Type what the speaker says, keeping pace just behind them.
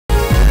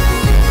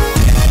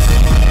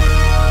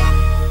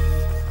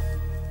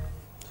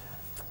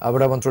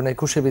আবার আমন্ত্রণ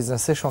একুশে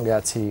বিজনেসের সঙ্গে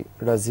আছি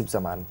রাজীব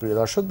জামান। প্রিয়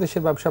দর্শক,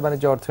 দেশের ব্যবসা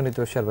বাণিজ্য, অর্থনীতি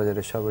ও শেয়ার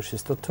বাজারের সর্বশেষ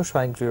তথ্য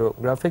স্বয়ংক্রিয়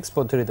গ্রাফিক্স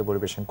পদ্ধতিতে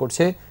পরিবেশন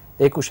করছে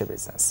একুশে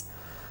বিজনেস।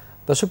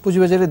 দর্শক,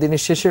 পুঁজিবাজারে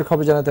দিনের শেষের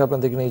খবর জানাতে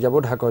আপনাদেরকে নিয়ে যাব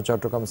ঢাকা ও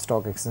চট্টগ্রাম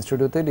স্টক এক্সচেঞ্জ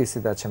স্টুডিওতে।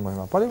 ডিসিতে আছেন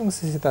মহিমা পল এবং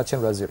সিসিতে আছেন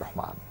রাজিউর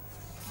রহমান।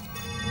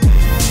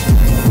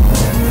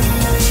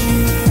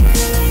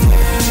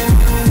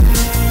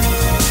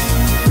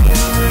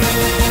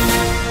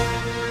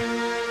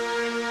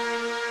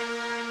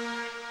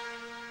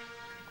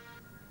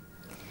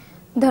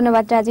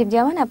 ধন্যবাদ রাজীব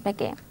জামান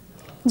আপনাকে।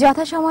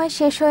 যথাসময়ে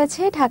শেষ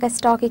হয়েছে ঢাকা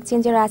স্টক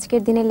এক্সচেঞ্জের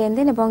আজকের দিনের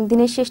লেনদেন এবং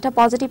দিনের শেষটা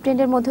পজিটিভ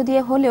ট্রেন্ডের মধ্য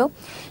দিয়ে হলেও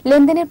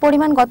লেনদেনের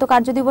পরিমাণ গত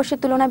কার্যদিবসের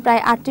তুলনায়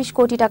প্রায় 38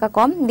 কোটি টাকা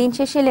কম। দিন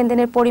শেষে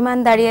লেনদেনের পরিমাণ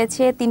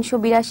দাঁড়িয়েছে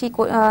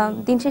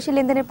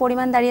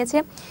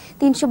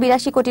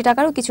 382 কোটি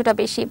টাকারও কিছুটা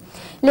বেশি।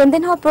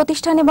 লেনদেন হওয়া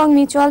প্রতিষ্ঠান এবং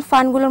মিউচুয়াল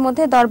ফান্ডগুলোর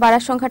মধ্যে দর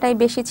বাড়ার সংখ্যাটাই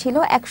বেশি ছিল।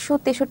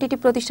 163টি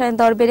প্রতিষ্ঠানের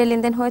দর বেড়ে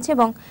লেনদেন হয়েছে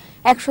এবং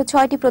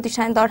 106টি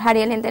প্রতিষ্ঠানের দর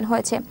হারিয়ে লেনদেন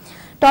হয়েছে।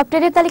 টপ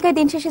ট্রেডের তালিকায়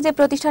দিন শেষে যে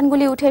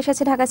প্রতিষ্ঠানগুলি উঠে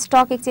এসেছে ঢাকা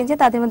স্টক এক্সচেঞ্জে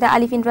তাদের মধ্যে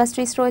আলিফ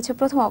ইন্ডাস্ট্রিজ রয়েছে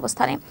প্রথম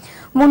অবস্থানে,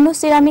 মুন্নু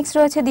সিরামিক্স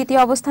রয়েছে দ্বিতীয়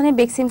অবস্থানে,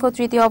 বেক্সিমকো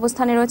তৃতীয়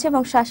অবস্থানে রয়েছে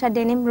এবং শাসা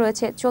ডেনিম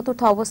রয়েছে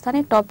চতুর্থ অবস্থানে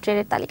টপ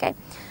ট্রেডের তালিকায়।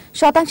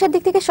 শতাংশের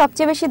দিক থেকে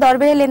সবচেয়ে বেশি দর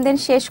বেড়ে লেনদেন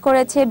শেষ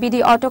করেছে বিডি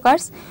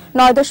অটোকার্স,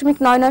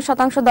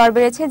 9.99% দর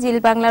বেড়েছে। জিল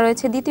বাংলা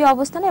রয়েছে দ্বিতীয়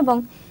অবস্থানে এবং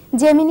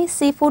জেমিনি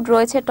সি ফুড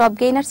রয়েছে টপ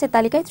গেইনার্সের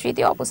তালিকায়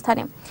তৃতীয়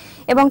অবস্থানে।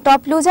 এবং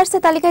টপ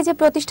লুজার্সের তালিকায় যে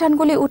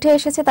প্রতিষ্ঠানগুলি উঠে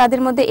এসেছে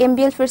তাদের মধ্যে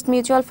এমবিএল ফার্স্ট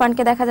মিউচুয়াল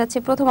ফান্ডকে দেখা যাচ্ছে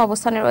প্রথম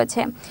অবস্থানে রয়েছে,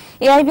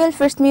 এআইবিএল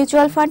ফার্স্ট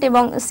মিউচুয়াল ফান্ড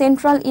এবং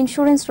সেন্ট্রাল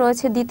ইন্স্যুরেন্স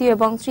রয়েছে দ্বিতীয়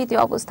এবং তৃতীয়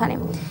অবস্থানে।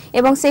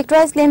 এবং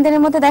সেক্টরাইজ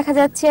লেনদেনের মধ্যে দেখা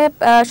যাচ্ছে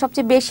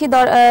সবচেয়ে বেশি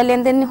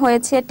লেনদেন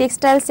হয়েছে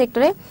টেক্সটাইল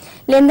সেক্টরে,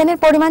 লেনদেনের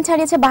পরিমাণ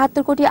ছাড়িয়েছে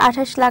 72 কোটি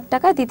 28 লাখ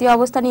টাকা। দ্বিতীয়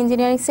অবস্থানে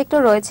ইঞ্জিনিয়ারিং সেক্টর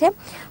রয়েছে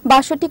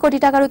 62 কোটি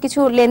টাকারও কিছু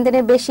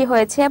লেনদেনের বেশি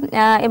হয়েছে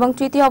এবং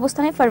তৃতীয়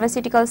অবস্থানে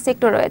ফার্মাসিউটিক্যাল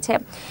সেক্টর রয়েছে,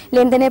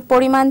 লেনদেনের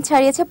পরিমাণ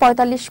ছাড়িয়েছে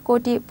 45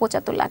 কোটি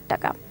 75 লাখ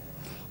টাকা।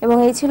 এবং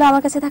এই ছিল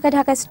আমার কাছে থাকা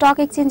ঢাকা স্টক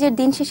এক্সচেঞ্জের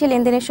দিন শেষে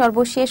লেনদেনের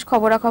সর্বশেষ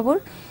খবরাখবর।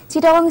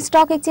 চিটাগং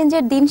স্টক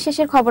এক্সচেঞ্জের দিন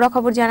শেষের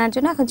খবরাখবর জানার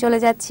জন্য এখন চলে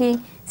যাচ্ছি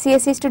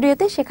সিএসসি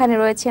স্টুডিওতে, সেখানে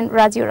রয়েছেন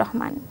রাজিউর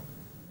রহমান।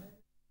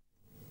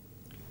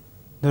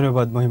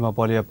 ধন্যবাদ মহিমা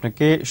পলি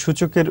আপনাকে।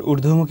 সূচকের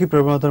ঊর্ধ্বমুখী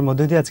প্রবণতার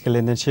মধ্যে দিয়ে আজকে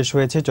লেনদেন শেষ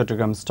হয়েছে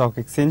চট্টগ্রাম স্টক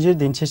এক্সচেঞ্জের।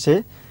 দিন শেষে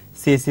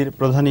সিএসসির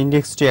প্রধান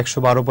ইন্ডেক্সটি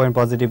 112 পয়েন্ট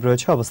পজিটিভ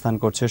রয়েছে, অবস্থান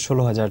করছে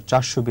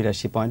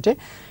 16,482 পয়েন্টে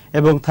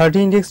এবং 30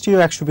 ইন্ডেক্সটিও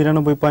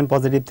 192 পয়েন্ট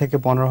পজিটিভ থেকে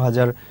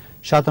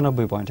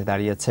 15,097 পয়েন্টে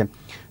দাঁড়িয়েছে।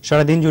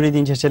 সারাদিন জুড়ে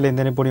দিন শেষে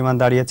লেনদেনের পরিমাণ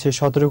দাঁড়িয়েছে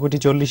 17 কোটি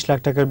 40 লাখ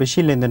টাকার বেশি।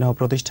 লেনদেন হওয়া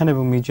প্রতিষ্ঠান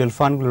এবং মিউচুয়াল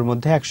ফান্ডগুলোর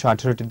মধ্যে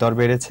 118টির দর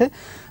বেড়েছে,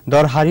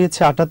 দর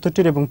হারিয়েছে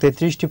 78টির এবং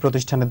 33টি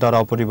প্রতিষ্ঠানের দর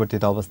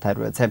অপরিবর্তিত অবস্থায়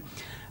রয়েছে।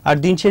 আর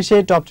দিন শেষে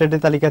টপ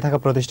ট্রেডের তালিকায় থাকা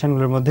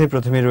প্রতিষ্ঠানগুলোর মধ্যে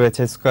প্রথমে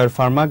রয়েছে স্কয়ার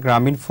ফার্মা,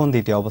 গ্রামীণ ফোন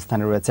দ্বিতীয়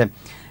অবস্থানে রয়েছে।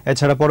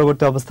 এছাড়া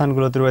পরবর্তী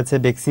অবস্থানগুলোতে রয়েছে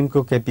বেক্সিমকো,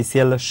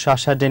 কেপিসিএল,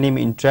 শাসা ডেনিম,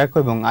 ইন্ট্রাকো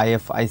এবং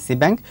আইএফআইসি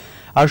ব্যাংক।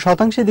 আর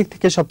শতাংশের দিক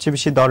থেকে সবচেয়ে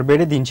বেশি দর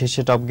বেড়ে দিন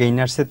শেষে টপ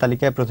গেইনার্সের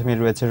তালিকায় প্রথমে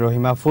রয়েছে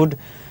রহিমা ফুড,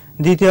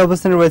 দ্বিতীয়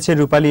অবস্থানে রয়েছে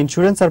রূপালী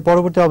ইন্স্যুরেন্স, আর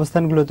পরবর্তী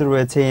অবস্থানগুলোতে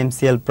রয়েছে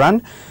এমসিএল প্রাণ,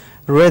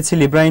 রয়েছে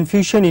Libra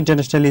infusion,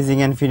 international leasing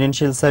and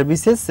financial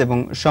services এবং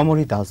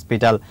সমরিতা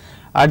হসপিটাল।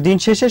 আর দিন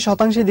শেষে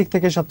শতাংশের দিক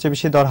থেকে সবচেয়ে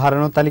বেশি দর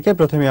হারানোর তালিকায়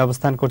প্রথমে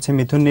অবস্থান করছে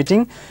মিথুন নিটিং,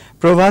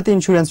 প্রভাত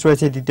ইন্স্যুরেন্স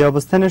রয়েছে দ্বিতীয়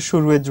অবস্থানে,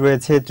 সুরওয়েজ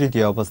রয়েছে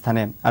তৃতীয়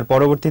অবস্থানে। আর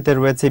পরবর্তীতে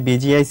রয়েছে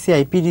বিজিআইসি,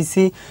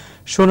 আইপিডিসি,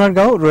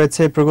 সোনারগাঁও,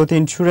 রয়েছে প্রগতি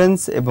ইন্স্যুরেন্স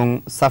এবং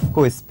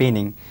সাফকো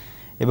স্পিনিং।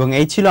 এবং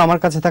এই ছিল আমার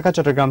কাছে থাকা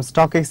চট্টগ্রাম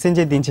স্টক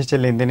এক্সচেঞ্জের দিন শেষে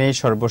লেনদেনের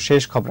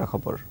সর্বশেষ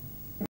খবরাখবর।